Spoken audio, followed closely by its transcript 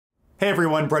Hey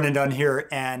everyone, Brendan Dunn here,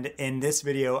 and in this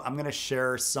video I'm going to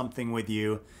share something with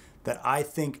you that I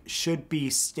think should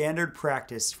be standard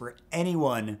practice for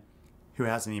anyone who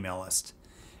has an email list.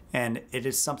 And it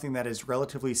is something that is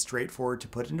relatively straightforward to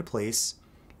put into place,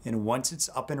 and once it's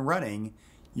up and running,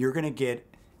 you're going to get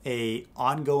a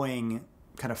ongoing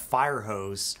kind of fire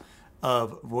hose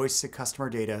of voice to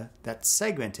customer data that's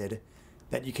segmented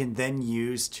that you can then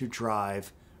use to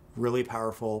drive really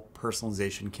powerful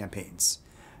personalization campaigns.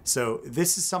 So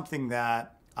this is something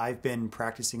that I've been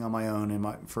practicing on my own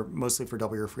and mostly for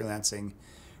W freelancing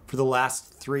for the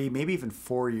last 3, maybe even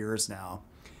 4 years now.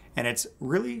 And it's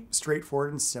really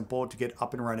straightforward and simple to get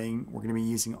up and running. We're going to be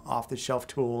using off-the-shelf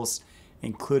tools,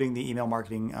 including the email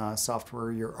marketing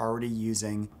software you're already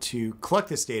using to collect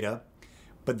this data.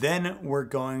 But then we're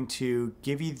going to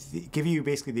give you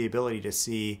basically the ability to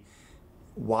see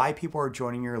why people are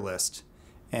joining your list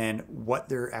and what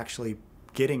they're actually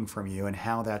getting from you and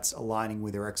how that's aligning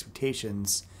with their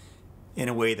expectations in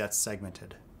a way that's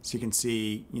segmented. So you can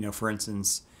see, for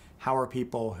instance, how are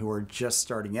people who are just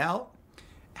starting out,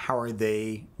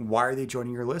 why are they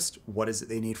joining your list? What is it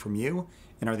they need from you?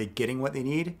 And are they getting what they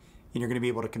need? And you're going to be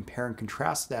able to compare and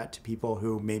contrast that to people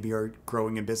who maybe are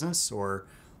growing a business or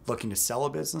looking to sell a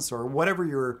business or whatever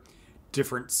your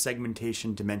different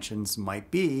segmentation dimensions might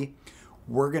be.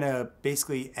 We're going to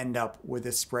basically end up with a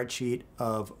spreadsheet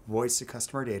of voice to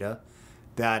customer data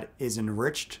that is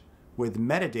enriched with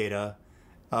metadata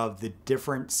of the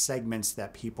different segments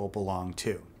that people belong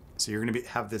to. So you're going to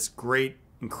have this great,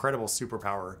 incredible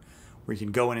superpower where you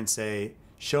can go in and say,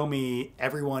 show me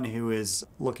everyone who is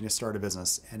looking to start a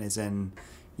business and is in,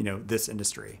 this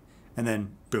industry. And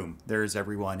then boom, there's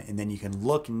everyone. And then you can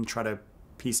look and try to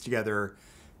piece together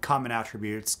common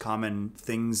attributes, common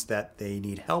things that they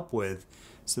need help with,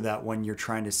 so that when you're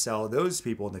trying to sell those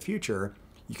people in the future,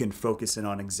 you can focus in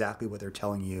on exactly what they're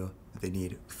telling you that they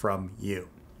need from you.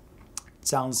 It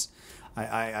sounds,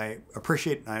 I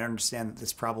appreciate and I understand that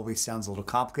this probably sounds a little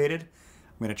complicated.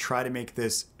 I'm going to try to make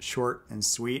this short and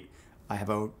sweet. I have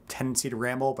a tendency to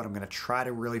ramble, but I'm going to try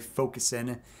to really focus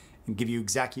in and give you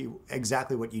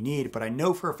exactly what you need. But I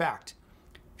know for a fact,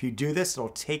 if you do this, it'll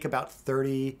take about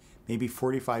 30, maybe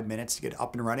 45 minutes to get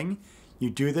up and running.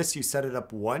 You do this, you set it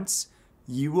up once,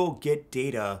 you will get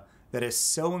data that is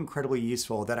so incredibly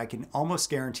useful that I can almost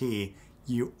guarantee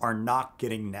you are not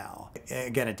getting now.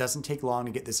 Again, it doesn't take long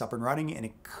to get this up and running, and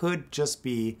it could just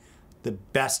be the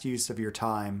best use of your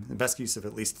time, the best use of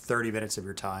at least 30 minutes of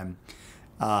your time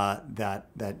that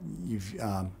you've,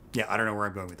 I don't know where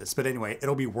I'm going with this, but anyway,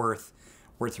 it'll be worth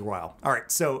your while. All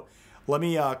right, so let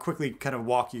me quickly kind of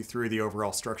walk you through the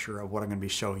overall structure of what I'm going to be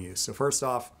showing you. So first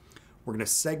off, we're going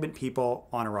to segment people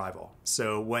on arrival.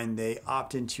 So when they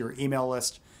opt into your email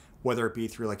list, whether it be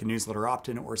through like a newsletter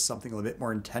opt-in or something a little bit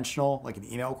more intentional, like an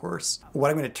email course, what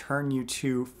I'm going to turn you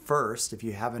to first, if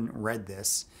you haven't read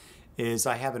this, is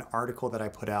I have an article that I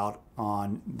put out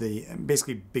on the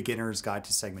basically beginner's guide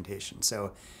to segmentation.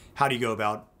 So how do you go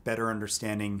about better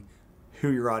understanding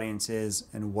who your audience is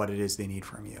and what it is they need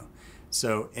from you?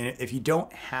 So if you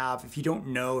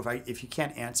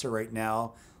can't answer right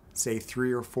now, say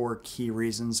 3 or 4 key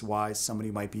reasons why somebody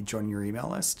might be joining your email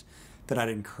list, then I'd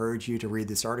encourage you to read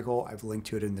this article. I've linked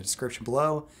to it in the description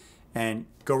below, and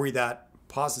go read that,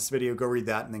 pause this video, go read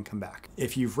that, and then come back.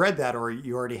 If you've read that or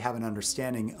you already have an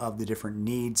understanding of the different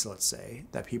needs, let's say,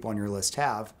 that people on your list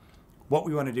have, what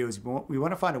we want to do is we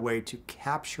want to find a way to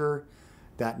capture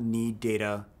that need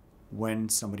data when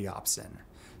somebody opts in.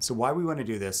 So why we want to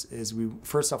do this is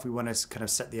first off, we want to kind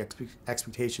of set the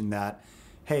expectation that,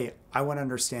 hey, I want to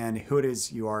understand who it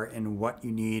is you are and what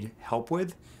you need help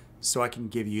with so I can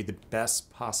give you the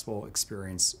best possible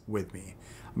experience with me.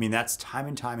 I mean, that's time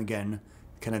and time again,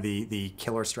 kind of the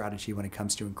killer strategy when it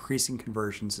comes to increasing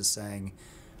conversions is saying,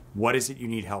 what is it you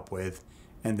need help with?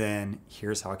 And then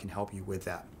here's how I can help you with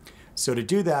that. So to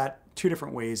do that, 2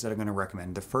 different ways that I'm going to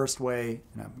recommend. The first way,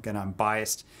 and again, I'm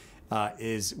biased,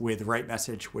 is with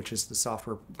RightMessage, which is the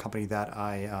software company that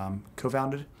I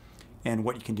co-founded. And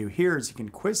what you can do here is you can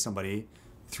quiz somebody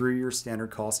through your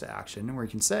standard calls to action where you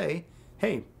can say,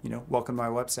 hey, welcome to my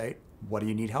website. What do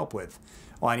you need help with?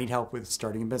 Oh, I need help with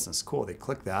starting a business. Cool, they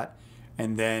click that.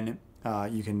 And then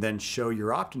you can then show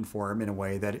your opt-in form in a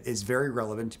way that is very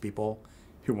relevant to people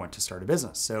who want to start a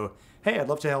business. So, hey, I'd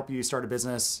love to help you start a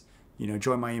business.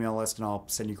 Join my email list and I'll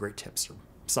send you great tips or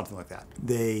something like that.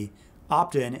 They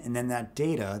opt in, and then that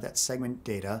data, that segment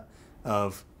data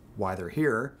of why they're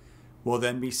here, will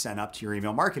then be sent up to your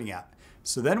email marketing app.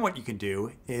 So then what you can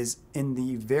do is in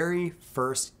the very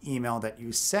first email that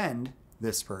you send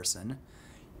this person,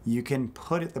 you can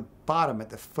put at the bottom, at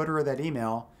the footer of that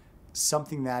email,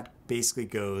 something that basically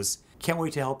goes, can't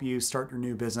wait to help you start your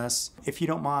new business. If you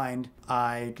don't mind,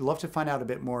 I'd love to find out a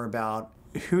bit more about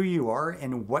who you are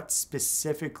and what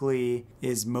specifically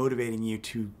is motivating you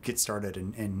to get started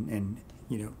and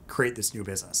create this new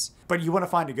business. But you want to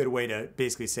find a good way to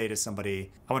basically say to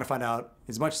somebody, I want to find out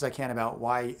as much as I can about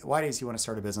why it is you want to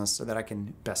start a business so that I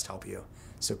can best help you.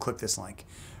 So click this link.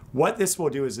 What this will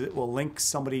do is it will link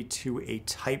somebody to a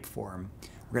type form.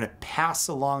 We're going to pass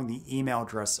along the email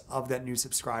address of that new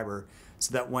subscriber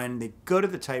so that when they go to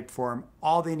the type form,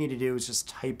 all they need to do is just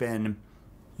type in,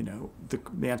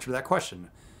 the answer to that question.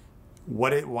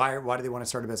 Why do they want to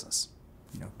start a business?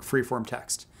 Free form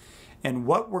text. And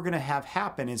what we're going to have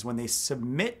happen is when they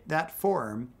submit that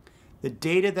form, the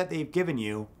data that they've given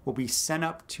you will be sent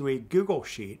up to a Google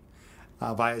Sheet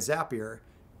via Zapier,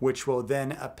 which will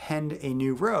then append a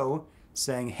new row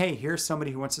saying, hey, here's somebody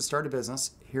who wants to start a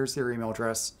business. Here's their email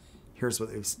address. Here's what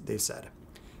they've said.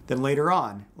 Then later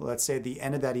on, let's say at the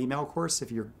end of that email course,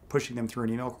 if you're pushing them through an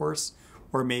email course,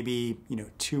 or maybe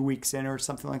 2 weeks in or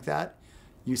something like that,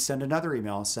 you send another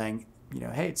email saying,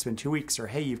 hey, it's been 2 weeks, or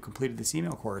hey, you've completed this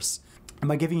email course.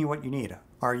 Am I giving you what you need?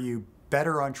 Are you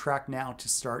better on track now to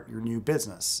start your new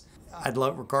business? I'd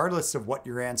love, regardless of what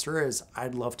your answer is,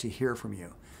 I'd love to hear from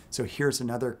you. So here's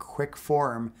another quick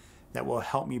form that will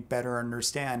help me better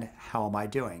understand how am I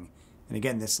doing. And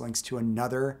again, this links to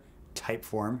another type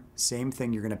form. Same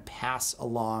thing, you're going to pass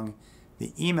along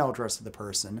the email address of the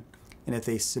person. And if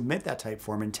they submit that type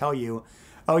form and tell you,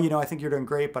 oh, I think you're doing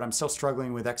great, but I'm still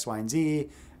struggling with X, Y, and Z,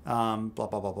 blah, blah,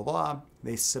 blah, blah, blah.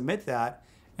 They submit that,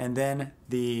 and then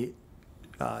the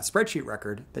spreadsheet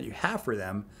record that you have for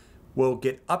them will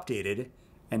get updated.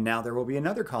 And now there will be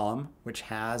another column which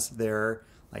has their,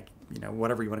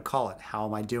 whatever you want to call it, how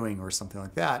am I doing or something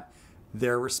like that,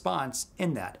 their response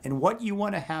in that. And what you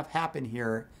want to have happen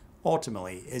here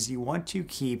ultimately is you want to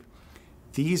keep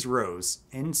these rows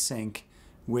in sync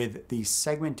with the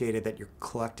segment data that you're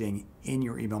collecting in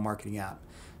your email marketing app.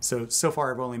 So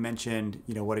far I've only mentioned,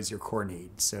 what is your core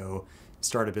need? So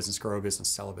start a business, grow a business,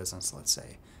 sell a business, let's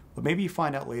say. But maybe you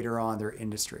find out later on their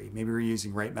industry. Maybe you're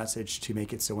using Right Message to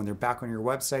make it so when they're back on your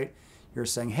website, you're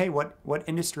saying, hey, what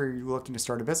industry are you looking to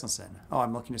start a business in? Oh,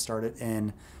 I'm looking to start it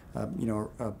in,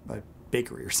 a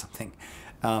bakery or something.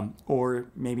 Or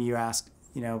maybe you ask,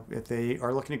 if they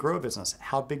are looking to grow a business,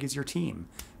 how big is your team?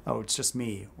 Oh, it's just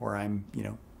me, or I'm,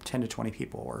 10 to 20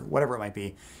 people, or whatever it might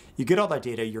be. You get all that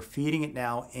data, you're feeding it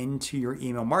now into your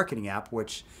email marketing app,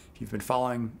 which if you've been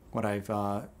following what I've,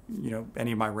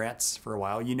 any of my rants for a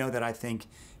while, you know that I think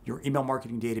your email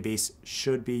marketing database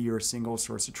should be your single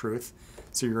source of truth.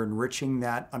 So you're enriching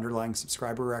that underlying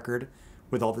subscriber record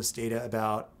with all this data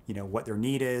about, what their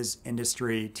need is,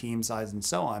 industry, team size, and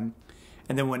so on.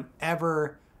 And then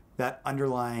whenever that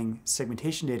underlying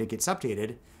segmentation data gets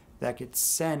updated, that gets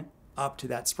sent up to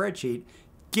that spreadsheet,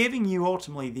 giving you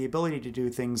ultimately the ability to do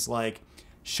things like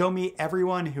show me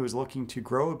everyone who is looking to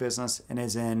grow a business and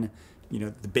is in,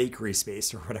 the bakery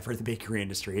space or whatever, the bakery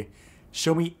industry.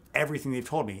 Show me everything they've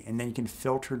told me. And then you can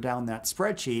filter down that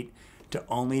spreadsheet to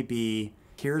only be,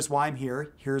 here's why I'm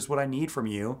here, here's what I need from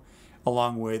you,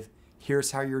 along with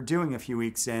here's how you're doing a few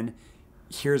weeks in,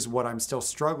 here's what I'm still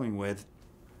struggling with.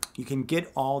 You can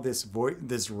get all this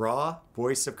raw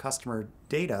voice of customer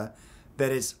data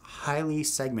that is highly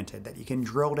segmented, that you can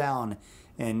drill down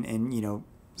and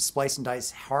splice and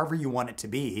dice however you want it to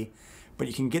be. But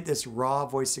you can get this raw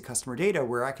voice of customer data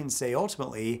where I can say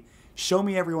ultimately, show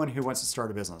me everyone who wants to start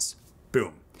a business.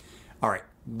 Boom. All right.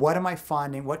 What am I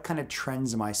finding? What kind of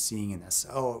trends am I seeing in this?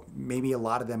 Oh, maybe a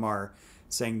lot of them are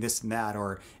saying this and that,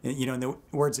 or, in the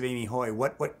words of Amy Hoy,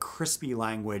 what crispy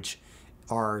language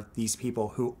are these people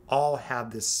who all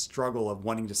have this struggle of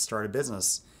wanting to start a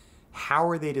business? How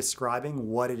are they describing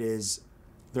what it is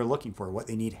they're looking for, what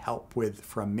they need help with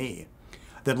from me?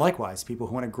 Then likewise, people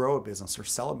who want to grow a business or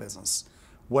sell a business,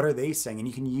 what are they saying? And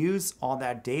you can use all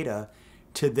that data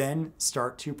to then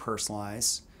start to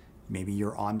personalize maybe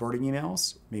your onboarding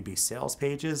emails, maybe sales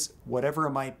pages, whatever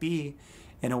it might be,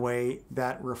 in a way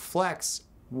that reflects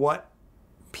what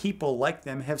people like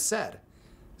them have said.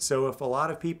 So if a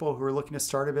lot of people who are looking to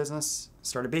start a business,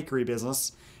 start a bakery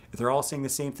business, if they're all saying the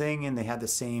same thing and they have the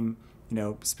same,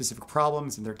 specific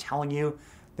problems, and they're telling you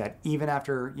that even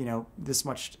after, this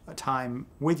much time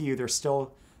with you, they're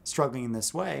still struggling in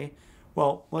this way.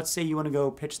 Well, let's say you want to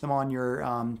go pitch them on your,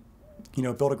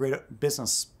 build a great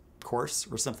business course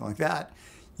or something like that.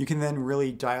 You can then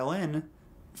really dial in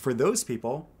for those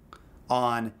people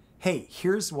on, hey,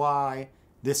 here's why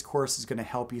this course is going to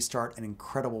help you start an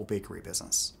incredible bakery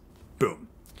business. Boom.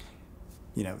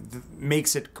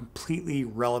 Makes it completely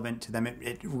relevant to them.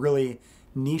 It really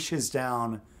niches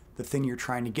down the thing you're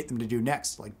trying to get them to do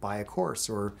next, like buy a course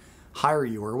or hire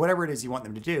you or whatever it is you want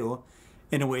them to do,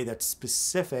 in a way that's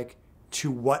specific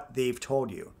to what they've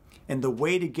told you. And the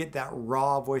way to get that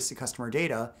raw voice of customer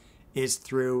data is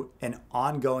through an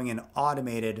ongoing and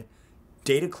automated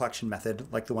data collection method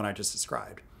like the one I just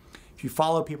described. If you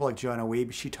follow people like Joanna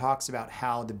Wiebe, she talks about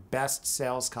how the best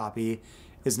sales copy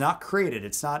is not created.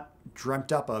 It's not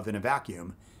dreamt up of in a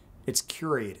vacuum. It's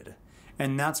curated.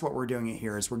 And that's what we're doing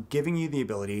here, is we're giving you the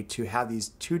ability to have these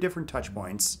two different touch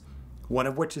points, one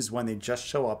of which is when they just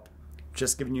show up,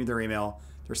 just giving you their email.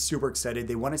 They're super excited.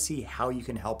 They want to see how you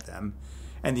can help them.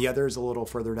 And the other is a little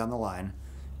further down the line.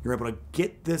 You're able to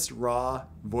get this raw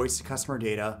voice of customer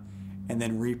data and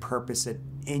then repurpose it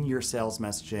in your sales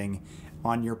messaging,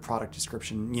 on your product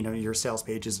description, your sales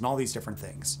pages and all these different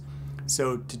things.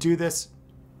 So to do this,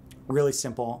 really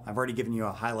simple. I've already given you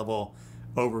a high level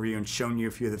overview and shown you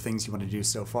a few of the things you want to do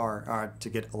so far to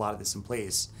get a lot of this in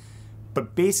place.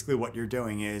 But basically what you're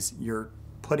doing is you're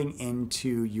putting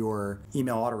into your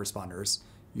email autoresponders,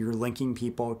 you're linking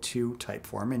people to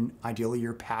Typeform, and ideally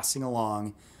you're passing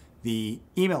along the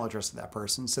email address of that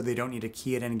person so they don't need to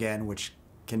key it in again, which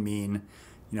can mean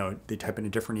they type in a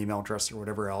different email address or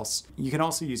whatever else. You can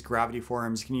also use Gravity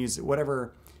Forms. You can use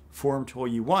whatever form tool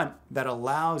you want that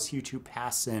allows you to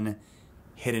pass in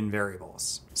hidden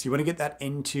variables. So you want to get that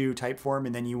into Typeform,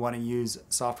 and then you want to use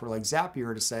software like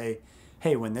Zapier to say,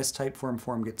 hey, when this Typeform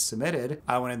form gets submitted,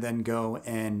 I want to then go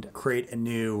and create a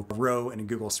new row in a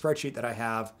Google spreadsheet that I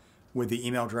have with the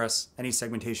email address, any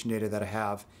segmentation data that I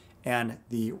have, and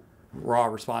the raw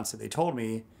response that they told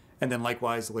me. And then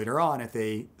likewise, later on, if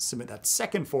they submit that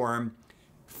second form,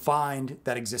 find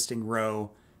that existing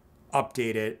row,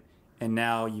 update it, and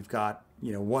now you've got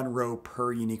one row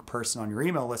per unique person on your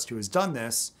email list who has done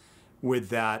this with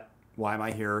that, why am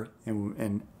I here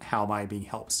and how am I being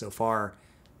helped so far,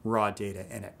 raw data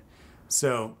in it.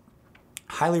 So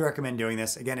highly recommend doing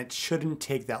this. Again, it shouldn't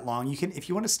take that long. You can, if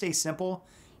you want to stay simple,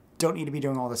 don't need to be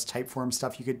doing all this Typeform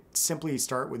stuff. You could simply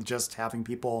start with just having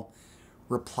people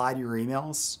reply to your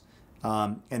emails.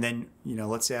 And then,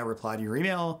 let's say I reply to your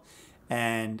email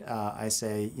and I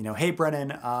say, hey,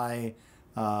 Brennan, I'm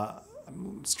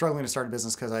struggling to start a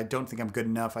business because I don't think I'm good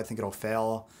enough. I think it'll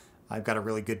fail. I've got a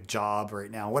really good job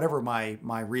right now. Whatever my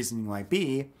reasoning might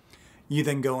be, you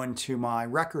then go into my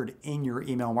record in your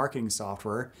email marketing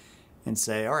software and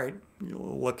say, all right,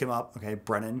 look him up. Okay,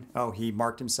 Brennan. Oh, he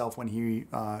marked himself when he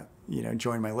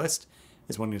joined my list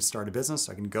as wanting to start a business.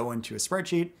 So I can go into a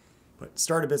spreadsheet, put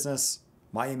start a business,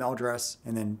 my email address,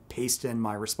 and then paste in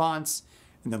my response.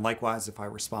 And then likewise, if I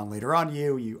respond later on to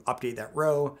you, you update that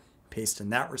row, paste in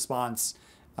that response.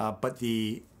 But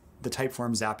the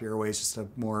Typeform Zapier way is just a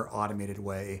more automated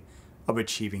way of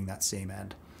achieving that same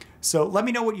end. So let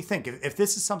me know what you think. If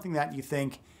this is something that you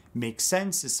think makes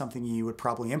sense, is something you would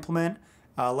probably implement,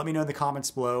 let me know in the comments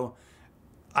below.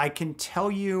 I can tell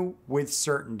you with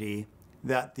certainty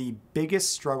that the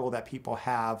biggest struggle that people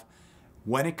have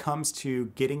when it comes to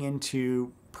getting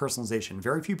into personalization,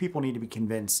 very few people need to be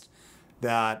convinced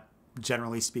that,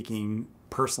 generally speaking,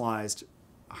 personalized,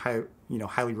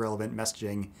 highly relevant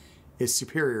messaging is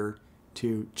superior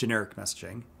to generic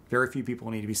messaging. Very few people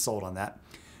need to be sold on that.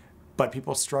 But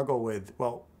people struggle with,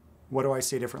 well, what do I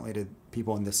say differently to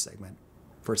people in this segment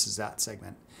versus that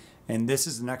segment? And this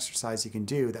is an exercise you can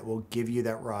do that will give you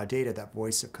that raw data, that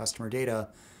voice of customer data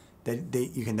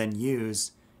that you can then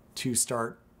use to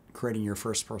start creating your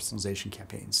first personalization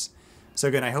campaigns. So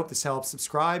again, I hope this helps.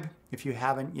 Subscribe if you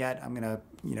haven't yet. I'm gonna,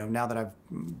 now that I'm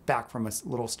back from a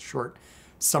little short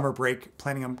summer break,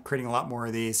 planning on creating a lot more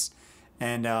of these.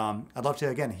 And I'd love to,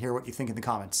 again, hear what you think in the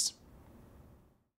comments.